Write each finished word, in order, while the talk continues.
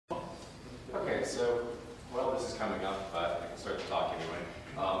so, well, this is coming up, but I can start the talk anyway.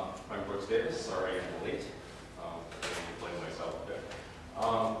 I'm Brooks Davis. Sorry I'm late. I need to blame myself a bit.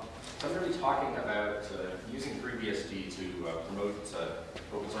 So I'm going to be talking about using FreeBSD to promote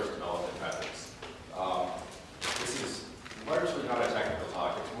open source development methods. This is largely not a technical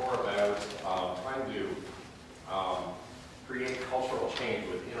talk. It's more about trying to create cultural change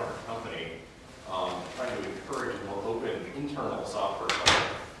within our company, trying to encourage a more open internal software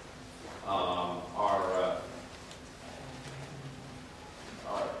culture.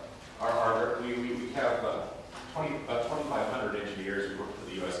 We have about 2,500 engineers who work for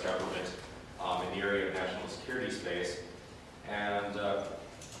the U.S. government in the area of national security space, and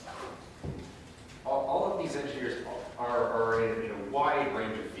all of these engineers are in a wide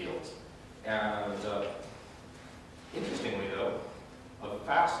range of fields. And interestingly, though, a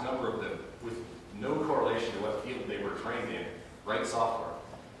vast number of them, with no correlation to what field they were trained in, write software,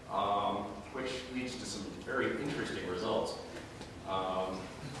 which leads to some very interesting results.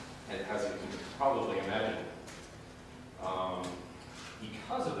 And as you can probably imagine,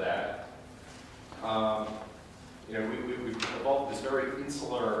 because of that, we've evolved this very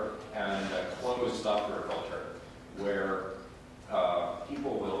insular and closed software culture where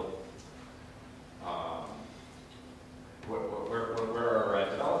people will, where our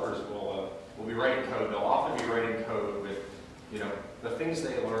developers will be writing code. They'll often be writing code with, the things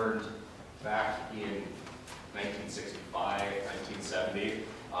they learned back in 1965, 1970.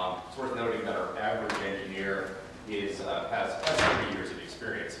 It's worth noting that our average engineer has 30 years of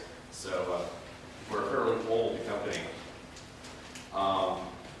experience, so we're a fairly old company.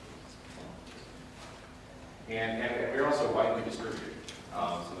 And we're also widely distributed,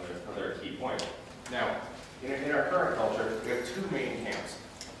 so there's another key point. Now, in our current culture, we have two main camps.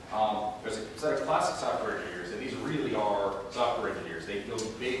 There's a set of classic software engineers, and these really are software engineers. They build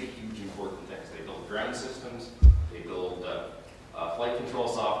big, huge, important things. They build ground systems, they build flight control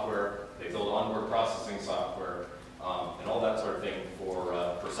software, they build onboard processing software, and all that sort of thing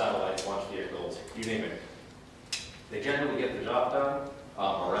for satellites, launch vehicles, you name it. They generally get the job done,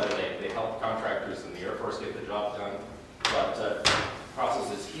 or rather they help contractors in the Air Force get the job done. But the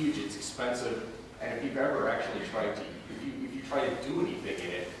process is huge, it's expensive, and if you've ever actually tried to, if you try to do anything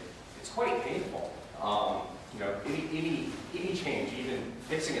in it, it's quite painful. Any change, even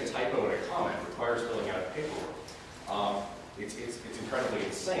fixing a typo in a comment, requires filling out paperwork. It's incredibly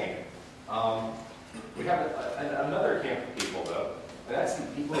insane. We have another camp of people, though, and that's the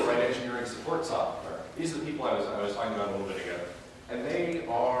people who write engineering support software. These are the people I was talking about a little bit ago. And they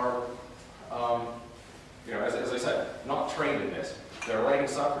are, as I said, not trained in this. They're writing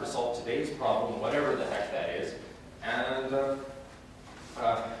software to solve today's problem, whatever the heck that is. And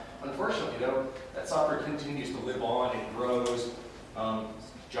unfortunately, though, that software continues to live on, it grows,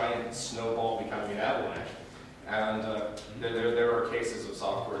 giant snowball becoming an avalanche. And there are cases of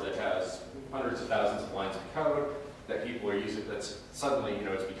software that has hundreds of thousands of lines of code that people are using, that's suddenly,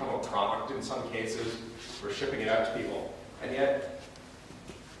 it's become a product in some cases. We're shipping it out to people. And yet,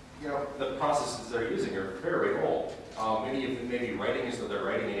 the processes they're using are very old. Many of them may be writing as though they're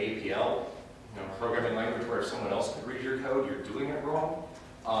writing an APL, programming language where if someone else could read your code, you're doing it wrong.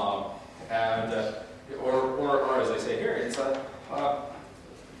 Or as I say here, it's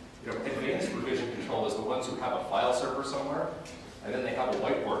advanced revision control is the ones who have a file server somewhere, and then they have a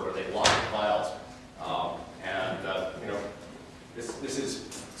whiteboard where they log the files. This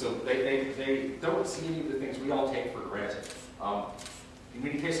is, so they don't see any of the things we all take for granted. In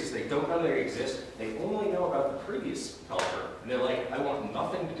many cases, they don't know they exist. They only know about the previous culture, and they're like, I want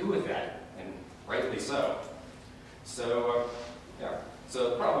nothing to do with that, and rightly so. So,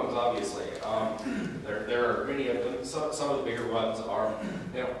 So the problems, obviously, there are many of them. Some of the bigger ones are,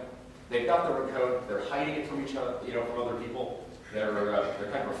 they've got their own code. They're hiding it from each other, from other people. They're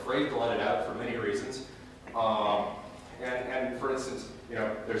kind of afraid to let it out for many reasons. And for instance,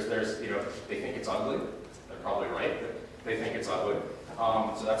 there's they think it's ugly. They're probably right, but they think it's ugly.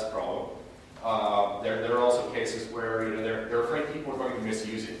 So that's a problem. There are also cases where they're afraid people are going to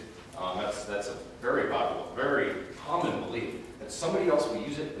misuse it. That's a very popular, very common belief that somebody else will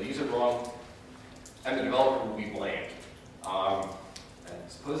use it, they'll use it wrong, and the developer will be blamed. And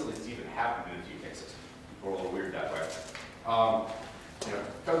supposedly it's even happened in a few cases. People are a little weird that way.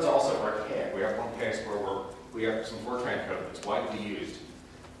 Code's also archaic. We have one case where we have some Fortran code that's widely used,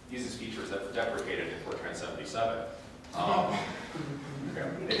 uses features that were deprecated in Fortran 77.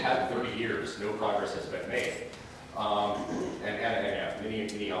 It had 30 years, no progress has been made. And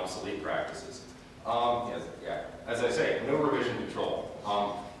many obsolete practices. As I say, no revision control.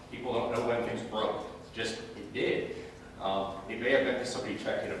 People don't know when things broke. Just, it did. It may have been because somebody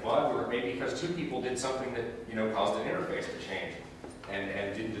checked in a bug, or it may be because two people did something that caused an interface to change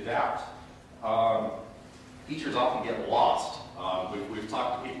and didn't adapt. Features often get lost. We've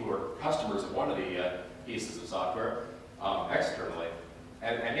talked to people who are customers of one of the pieces of software externally,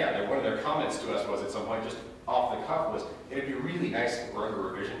 and yeah, one of their comments to us was at some point, just off the cuff, was it'd be really nice if we're under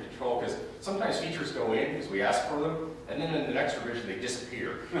revision control, because sometimes features go in because we ask for them, and then in the next revision they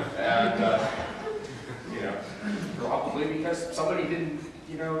disappear. And probably because somebody didn't,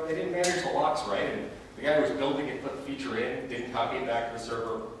 they didn't manage the locks right, and the guy who was building it put the feature in, didn't copy it back to the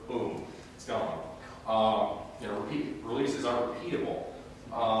server, boom, it's gone. Releases are repeatable.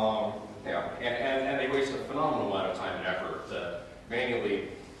 And they waste a phenomenal amount of time and effort manually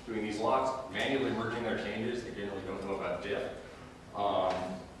doing these locks, manually merging their changes. They generally don't know about diff.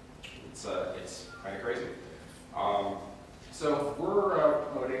 It's kind of crazy. So we're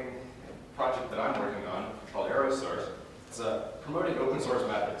promoting a project that I'm working on called Aerosource. It's promoting open source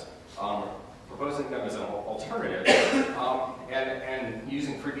methods, proposing them as an alternative, and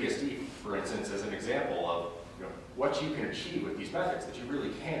using FreeBSD, for instance, as an example of what you can achieve with these methods, that you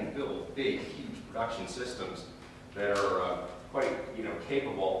really can build big, huge production systems that are quite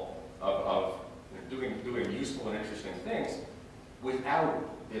capable of doing useful and interesting things without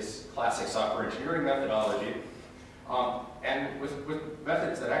this classic software engineering methodology, and with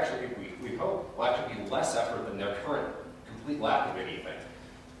methods that actually we hope will actually be less effort than their current complete lack of anything.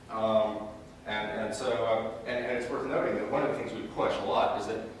 And it's worth noting that one of the things we push a lot is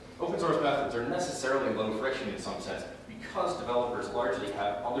that open source methods are necessarily low friction in some sense because developers largely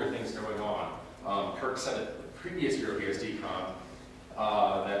have other things going on. Kirk said at the previous FreeBSD-Con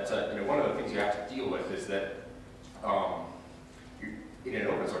that one of the things you have to deal with is that in an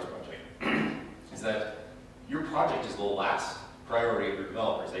open source project is that your project is the last priority of your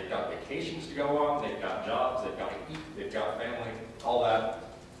developers. They've got vacations to go on, they've got jobs, they've got to eat, they've got family, all that.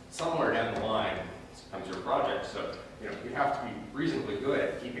 Somewhere down the line comes your project. So you have to be reasonably good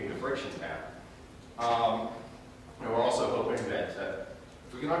at keeping the friction down. We're also hoping that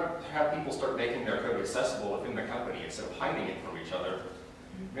if we can have people start making their code accessible within the company instead of hiding it from each other,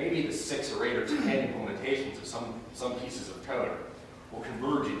 maybe the 6 or 8 or 10 implementations of some pieces of code will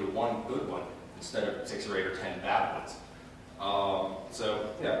converge into one good one instead of 6 or 8 or 10 bad ones.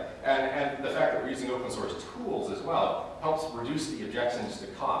 And the fact that we're using open source tools as well helps reduce the objections to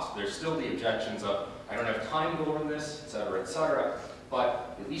cost. There's still the objections of, I don't have time to learn this, et cetera,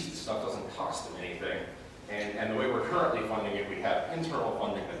 but at least the stuff doesn't cost them anything. And the way we're currently funding it, we have internal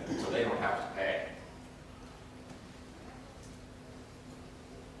funding so they don't have to pay.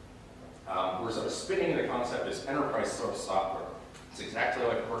 We're sort of spinning the concept as enterprise source software. It's exactly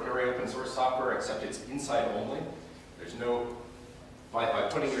like ordinary open source software, except it's inside only. There's no, by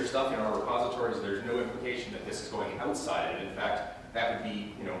putting your stuff in our repositories, there's no implication that this is going outside. And in fact, that would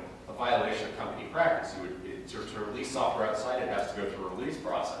be, a violation of company practice. To release software outside, it has to go through a release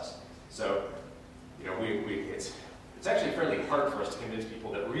process. So, it's actually fairly hard for us to convince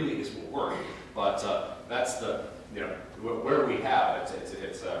people that really this will work. But that's the, where we have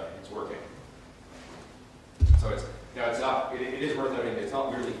it's working. So it is worth noting that it's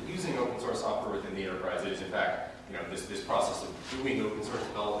not merely using open source software within the enterprise. It is in fact, this process of doing open source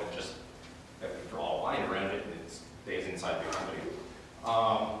development, just that we draw a line around it and it stays inside the company.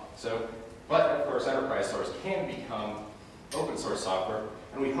 But of course, enterprise source can become open source software,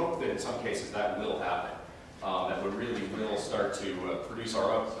 and we hope that in some cases that will happen. That we really will start to produce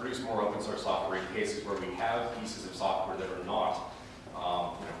more open source software in cases where we have pieces of software that are not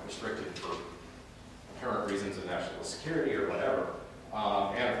restricted for apparent reasons of national security or whatever.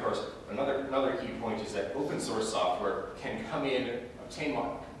 And of course, another key point is that open source software can come in, obtain,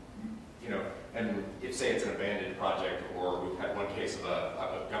 and if say it's an abandoned project, or we've had one case of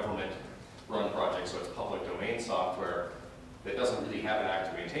a government-run project, so it's public domain software that doesn't really have an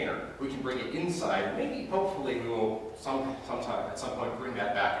active maintainer, we can bring it inside. And maybe, hopefully, we will sometime at some point bring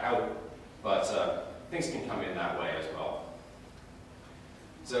that back out. But things can come in that way as well.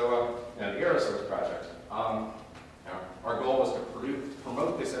 So, the Aerosource project. Our goal was to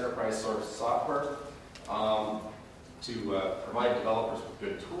promote this enterprise source software, to provide developers with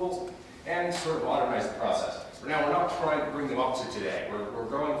good tools, and sort of modernize the process. But now we're not trying to bring them up to today. We're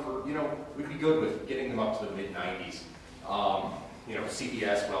going for, we'd be good with getting them up to the mid-90s.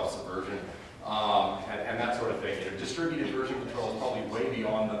 CBS, well, Subversion, and that sort of thing. Distributed version control is probably way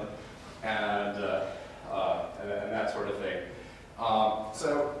beyond them, and that sort of thing.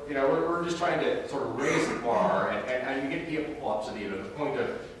 We're just trying to sort of raise the bar and get people up to the point of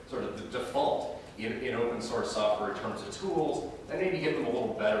sort of the default in open source software in terms of tools, and maybe get them a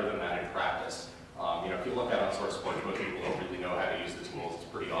little better than that in practice. If you look at it on SourceForge, most people don't really know how to use the tools. It's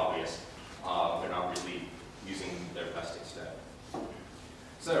pretty obvious. They're not really using their best extent.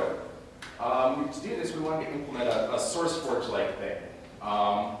 So, to do this, we wanted to implement a SourceForge-like thing.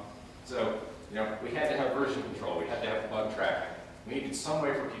 We had to have version control. We had to have bug tracking. We needed some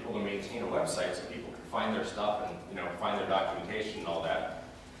way for people to maintain a website so people could find their stuff and find their documentation and all that.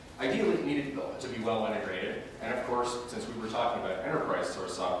 Ideally, it needed to be well integrated, and of course, since we were talking about enterprise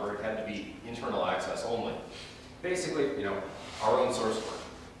source software, it had to be internal access only. Basically, our own source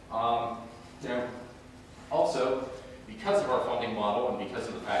code. Also, because of our funding model and because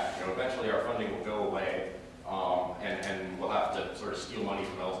of the fact, eventually our funding will go away, and we'll have to sort of steal money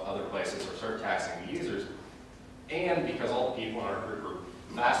from other places or start taxing the users, and because all the people in our group are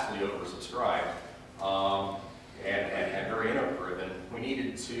vastly oversubscribed, and very input-driven, it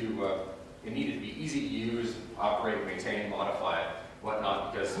needed to be easy to use, operate, maintain, modify,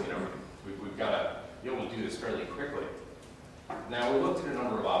 whatnot, because we've got to be able to do this fairly quickly. Now, we looked at a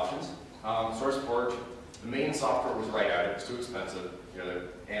number of options. SourceForge, the main software was right out. It was too expensive,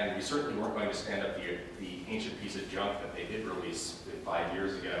 and we certainly weren't going to stand up the ancient piece of junk that they did release 5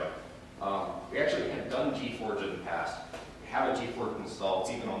 years ago. We actually had done GForge in the past. We have a GForge installed.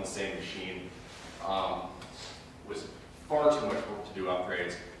 It's even on the same machine. Was far too much work to do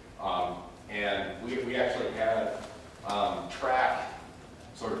upgrades, and we actually had track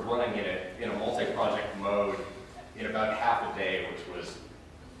sort of running in a multi-project mode in about half a day, which was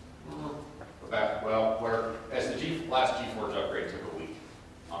whereas the last GForge upgrade took a week.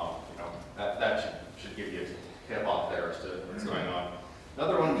 That should give you a tip off there as to what's going on.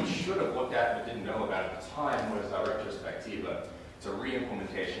 Another one we should have looked at but didn't know about at the time was Retrospectiva. It's a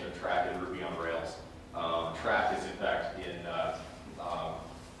re-implementation of Track in Ruby on Rails. Track is in fact in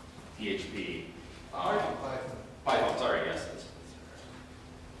PHP. Python, sorry, yes.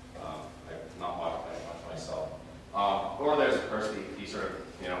 I've not modified it much myself. Or there's, of course, the sort of,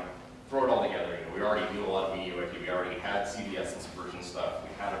 throw it all together. We already do a lot of MediaWiki. We already had CDS and subversion stuff. We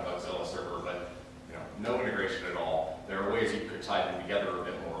had a Bugzilla server, but no integration at all. There are ways you could tie them together a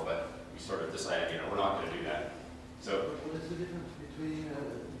bit more, but we sort of decided, we're not going to do that. So, what is the difference between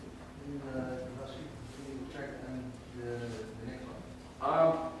Track and the next one?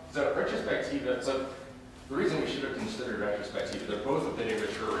 So Retrospectiva. So the reason we should have considered Retrospectiva, they're both a bit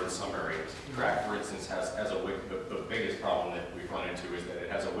immature in some areas. Track, for instance, has a wiki. The biggest problem that we've run into is that it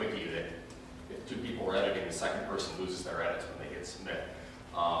has a wiki that if two people are editing, the second person loses their edits when they hit submit.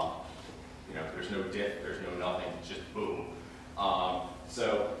 There's no diff, there's no nothing, it's just boom.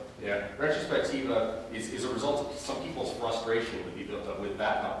 Retrospectiva is a result of some people's frustration with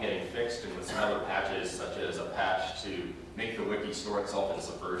that not getting fixed, and with some other patches, such as a patch to make the wiki store itself in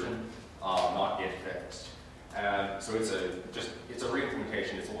subversion, not get fixed. And so it's a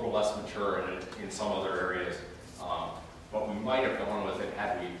re-implementation. It's a little less mature in some other areas. But we might have gone with it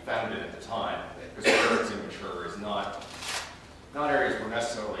had we found it at the time, because where it's immature is not areas we're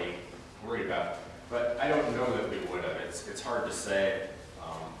necessarily worried about. But I don't know that we would have. It's hard to say.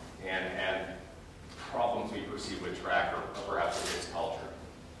 And problems we perceive with Track are perhaps with its culture.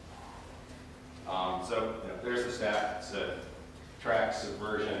 There's the stack. It's a Track,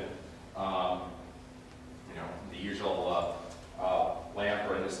 subversion, the usual LAMP,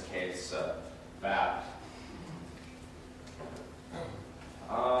 or in this case, VAP.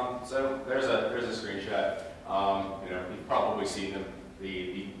 So there's a screenshot. You've probably seen them.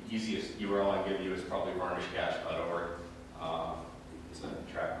 The easiest URL I give you is probably varnishcache.org. It's a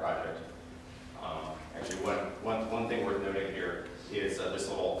Track project. Actually, one thing worth noting here is this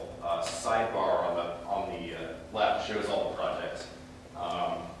little sidebar on the left shows all the projects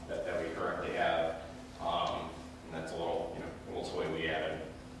that we currently have. And that's a little toy we added.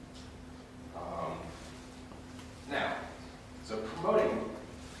 Now, so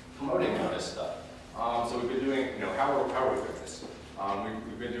promoting all this stuff. So we've been doing, how are we doing this?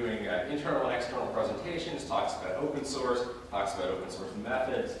 We've been doing internal and external presentations, talks about open source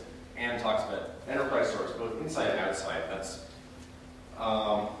methods, and talks about enterprise source, both inside and outside. That's,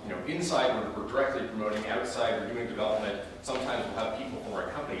 inside we're directly promoting, outside we're doing development. Sometimes we'll have people from our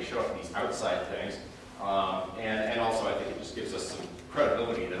company show up at these outside things. And also I think it just gives us some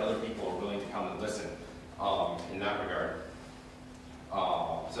credibility that other people are willing to come and listen in that regard.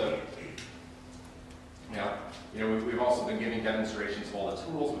 We've also been giving demonstrations of all the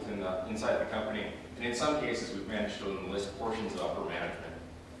tools inside the company, and in some cases we've managed to enlist portions of upper management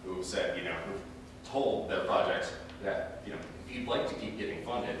who have said, who've told their projects that, if you'd like to keep getting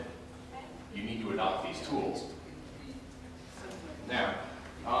funded, you need to adopt these tools. Now,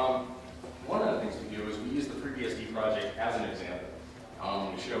 one of the things we do is we use the FreeBSD project as an example.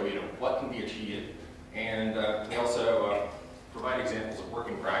 We show what can be achieved, and we also provide examples of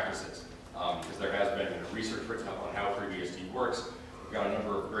working practices, because there has been research written up on how FreeBSD works. We've got a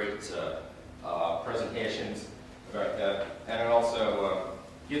number of great presentations about that, and it also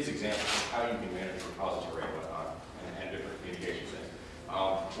gives examples of how you can manage a repository and whatnot, and different communication things.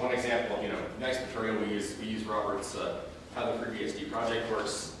 One example, nice material we use Robert's how the FreeBSD project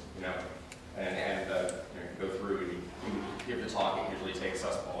works, and go through and you give the talk. It usually takes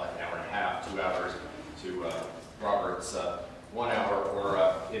us like an hour and a half, 2 hours, to Robert's 1 hour, or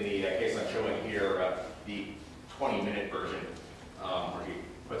in the case I'm showing here, the 20-minute version, where he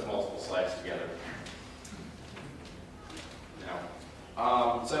puts multiple slides together.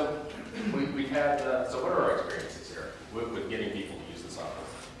 Now, so we've had, so what are our experiences here with getting people to use the software?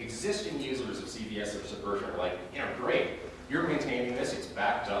 Existing users of CVS or Subversion are like, great, you're maintaining this, it's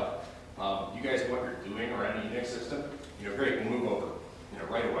backed up. You guys know what you're doing around a Unix system, great, we'll move over,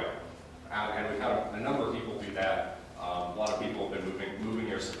 right away. And we've had a number of people do that. A lot of people have been moving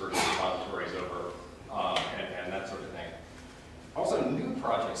their Subversion repositories over, and that sort of thing. Also, new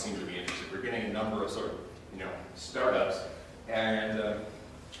projects seem to be interested. We're getting a number of sort of, startups, and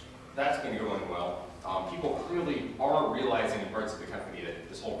that's been going well. People clearly are realizing in parts of the company that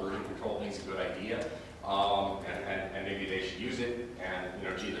this whole version control thing is a good idea, and maybe they should use it. And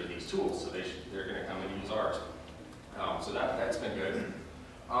gee, there are these tools, so they're going to come and use ours. So that's been good.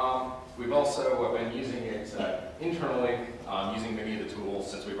 We've also been using it internally, using many of the tools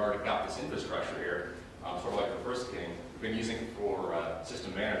since we've already got this infrastructure here. Sort of like the first thing, we've been using it for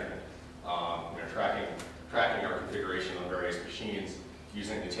system management, tracking our configuration on various machines,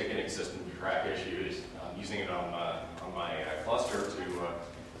 using the ticketing system to track issues, using it on my cluster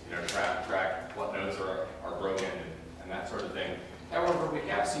to track what nodes are broken and that sort of thing. However, we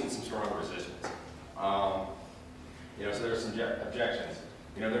have seen some strong resistance. So there's some objections.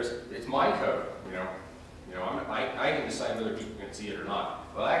 It's my code. I can decide whether people can see it or not.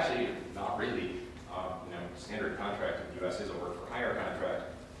 Well, actually, not really. Standard contract in the U.S. is a work for hire contract,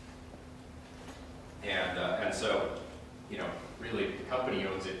 and so really the company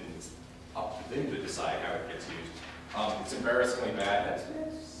owns it, and it's up to them to decide how it gets used. It's embarrassingly bad.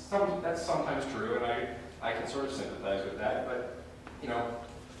 That's sometimes true, and I can sort of sympathize with that. But if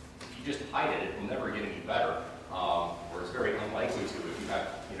you just hide it, it will never get any better. Or it's very unlikely to if you have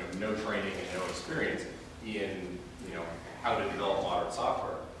no training and no experience in how to develop modern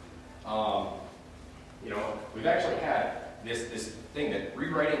software. We've actually had this thing that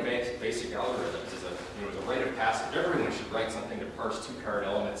rewriting basic algorithms is a rite of passage. Everyone should write something to parse two-card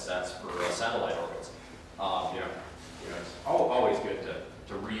element sets for satellite orbits. It's always good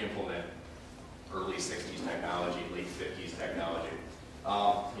to re-implement early 60s technology, late 50s technology.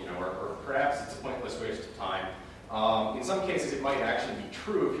 Or perhaps it's a pointless waste of time. In some cases, it might actually be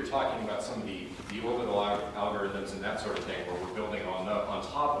true if you're talking about some of the orbital algorithms and that sort of thing, where we're building on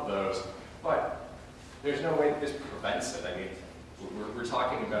top of those. But there's no way that this prevents it. I mean, we're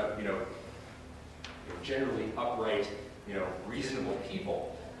talking about generally upright, reasonable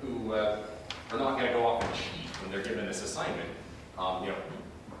people who are not going to go off and cheat when they're given this assignment. It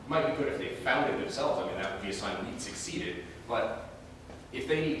might be good if they found it themselves. I mean, that would be a sign we'd succeeded. But if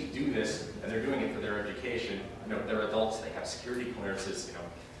they need to do this and they're doing it for their education, they're adults, they have security clearances,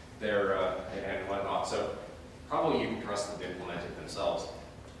 they're and whatnot. So probably you can trust them to implement it themselves.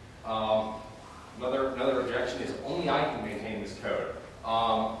 Another objection is only I can maintain this code.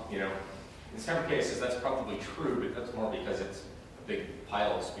 In some cases that's probably true, but that's more because it's a big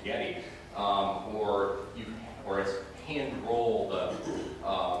pile of spaghetti, or it's hand-rolled,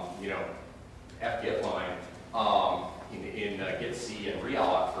 FGit line in Git C and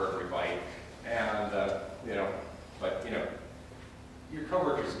realloc for every byte, and but your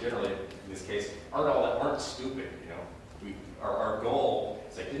coworkers generally in this case aren't stupid. Our goal,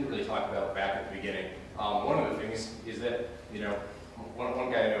 as I didn't really talk about back at the beginning, one of the things is that,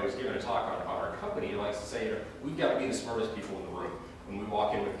 one guy I know was giving a talk on our company. He likes to say, we've got to be the smartest people in the room when we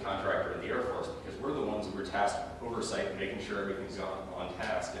walk in with a contractor in the Air Force, because we're the ones who are tasked with oversight and making sure everything's on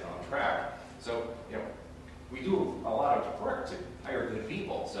task and on track. So, we do a lot of work to hire good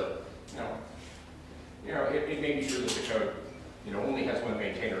people. So, it may be true that the code, only has one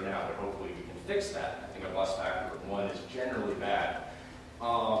maintainer now, but hopefully we can fix that. I think a bus factor of 1 is generally bad.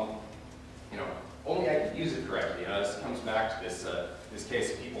 Only I can use it correctly. This comes back to this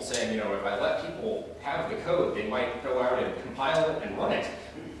case of people saying, if I let people have the code, they might go out and compile it and run it,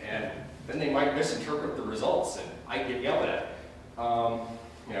 and then they might misinterpret the results, and I get yelled at.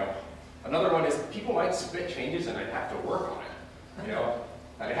 Another one is people might submit changes, and I'd have to work on it.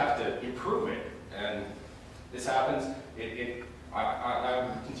 I'd have to improve it, and this happens.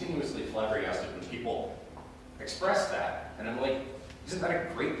 I'm continuously flabbergasted when people express that, and I'm like, isn't that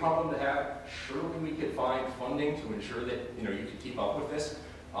a great problem to have? Surely we could find funding to ensure that you could keep up with this.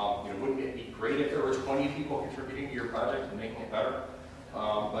 Wouldn't it be great if there were 20 people contributing to your project and making it better?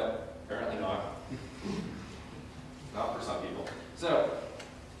 But apparently not. Not for some people. So,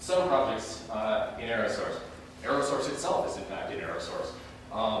 some projects in Aerosource. Aerosource itself is in fact in Aerosource.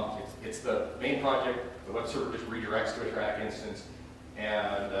 It's the main project. The web server just redirects to a track instance,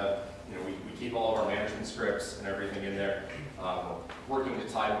 and we keep all of our management scripts and everything in there. Working to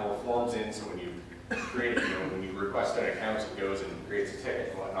tie more forms in, so when you create, when you request an account, it goes and creates a ticket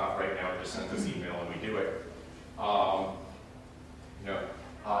and whatnot. Right now, it just sends us email and we do it.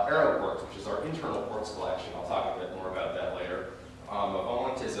 Aeroports, which is our internal ports collection. I'll talk a bit more about that later.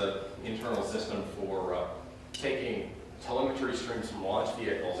 Avant is an internal system for taking telemetry streams from launch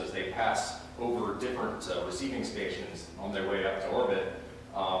vehicles as they pass over different receiving stations on their way up to orbit.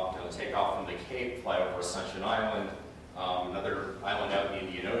 Take off from the Cape, fly over Ascension Island, another island out in the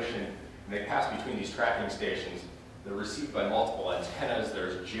Indian Ocean, and they pass between these tracking stations. They're received by multiple antennas.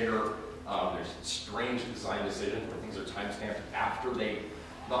 There's jitter. There's strange design decisions where things are time-stamped after they,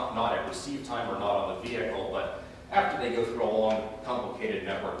 not at receive time or not on the vehicle, but after they go through a long, complicated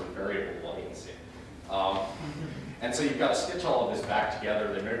network with variable latency. And so you've got to stitch all of this back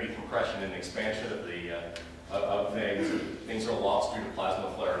together. There may be compression and expansion of the of things. Things are lost due to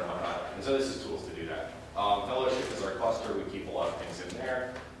plasma flare and whatnot. And so this is tools to do that. Fellowship is our cluster. We keep a lot of things in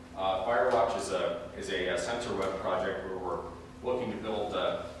there. Firewatch is a sensor web project where we're looking to build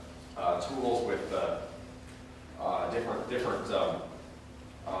tools with different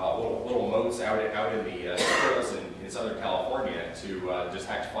little modes out in the hills in Southern California to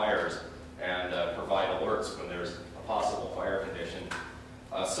detect fires and provide alerts when there's a possible fire condition.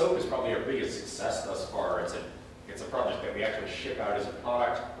 SOAP is probably our biggest success thus far. It's a project that we actually ship out as a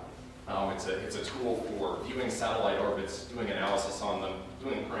product. It's a tool for viewing satellite orbits, doing analysis on them,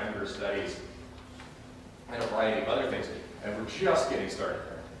 doing parameter studies, and a variety of other things. And we're just getting started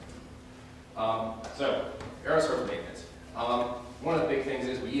there. So, Aerosource maintenance. One of the big things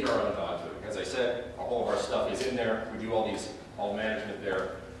is we eat our own dog food. As I said, all of our stuff is in there. We do all management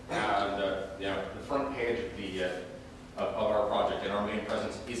there. And the front page of our project and our main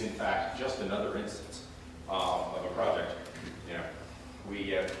presence is in fact just another instance of a project.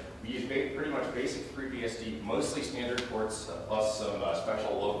 We use pretty much basic FreeBSD, mostly standard ports, plus some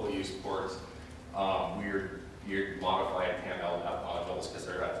special local use ports, weird modified PAM LDAP modules because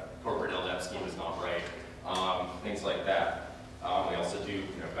their corporate LDAP scheme is not right, things like that. We also do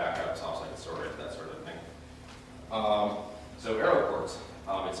backups, offsite storage, that sort of thing. So Aeroports,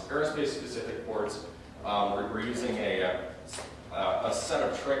 it's aerospace specific ports. We're using a set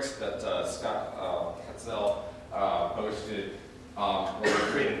of tricks that Scott Hetzel posted. Where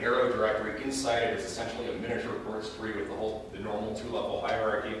we create an Aero directory. Inside it is essentially a miniature ports tree with the normal two-level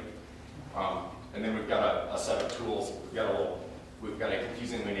hierarchy. And then we've got a set of tools. We've got a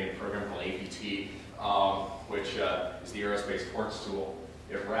confusingly named program called APT, which is the Aerospace Ports tool.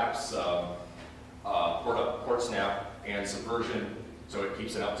 It wraps port snap and subversion, so it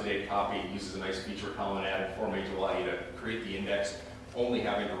keeps an up-to-date copy. It uses a nice feature common added format to allow you to create the index, only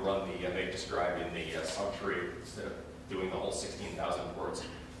having to run the make describe in the subtree instead of doing the whole 16,000 ports.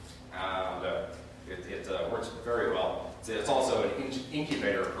 And it works very well. It's also an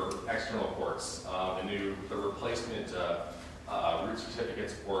incubator for external ports. The replacement root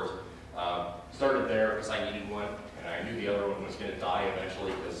certificates port started there because I needed one, and I knew the other one was going to die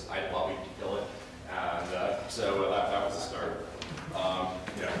eventually because I lobbied to kill it. And so that was the start.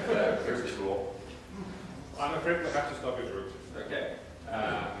 Here's the tool. I'm afraid we have to stop it, Root. Okay.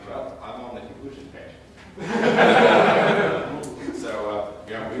 Well, I'm on the conclusion page. So,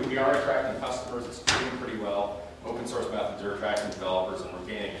 we are attracting customers. It's doing pretty well. Open source methods are attracting developers, and we're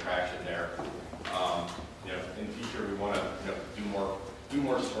gaining traction there. In the future, we want to do more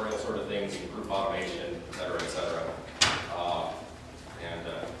tutorial sort of things, improve automation, et cetera, et cetera. And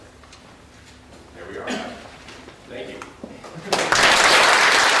there we are.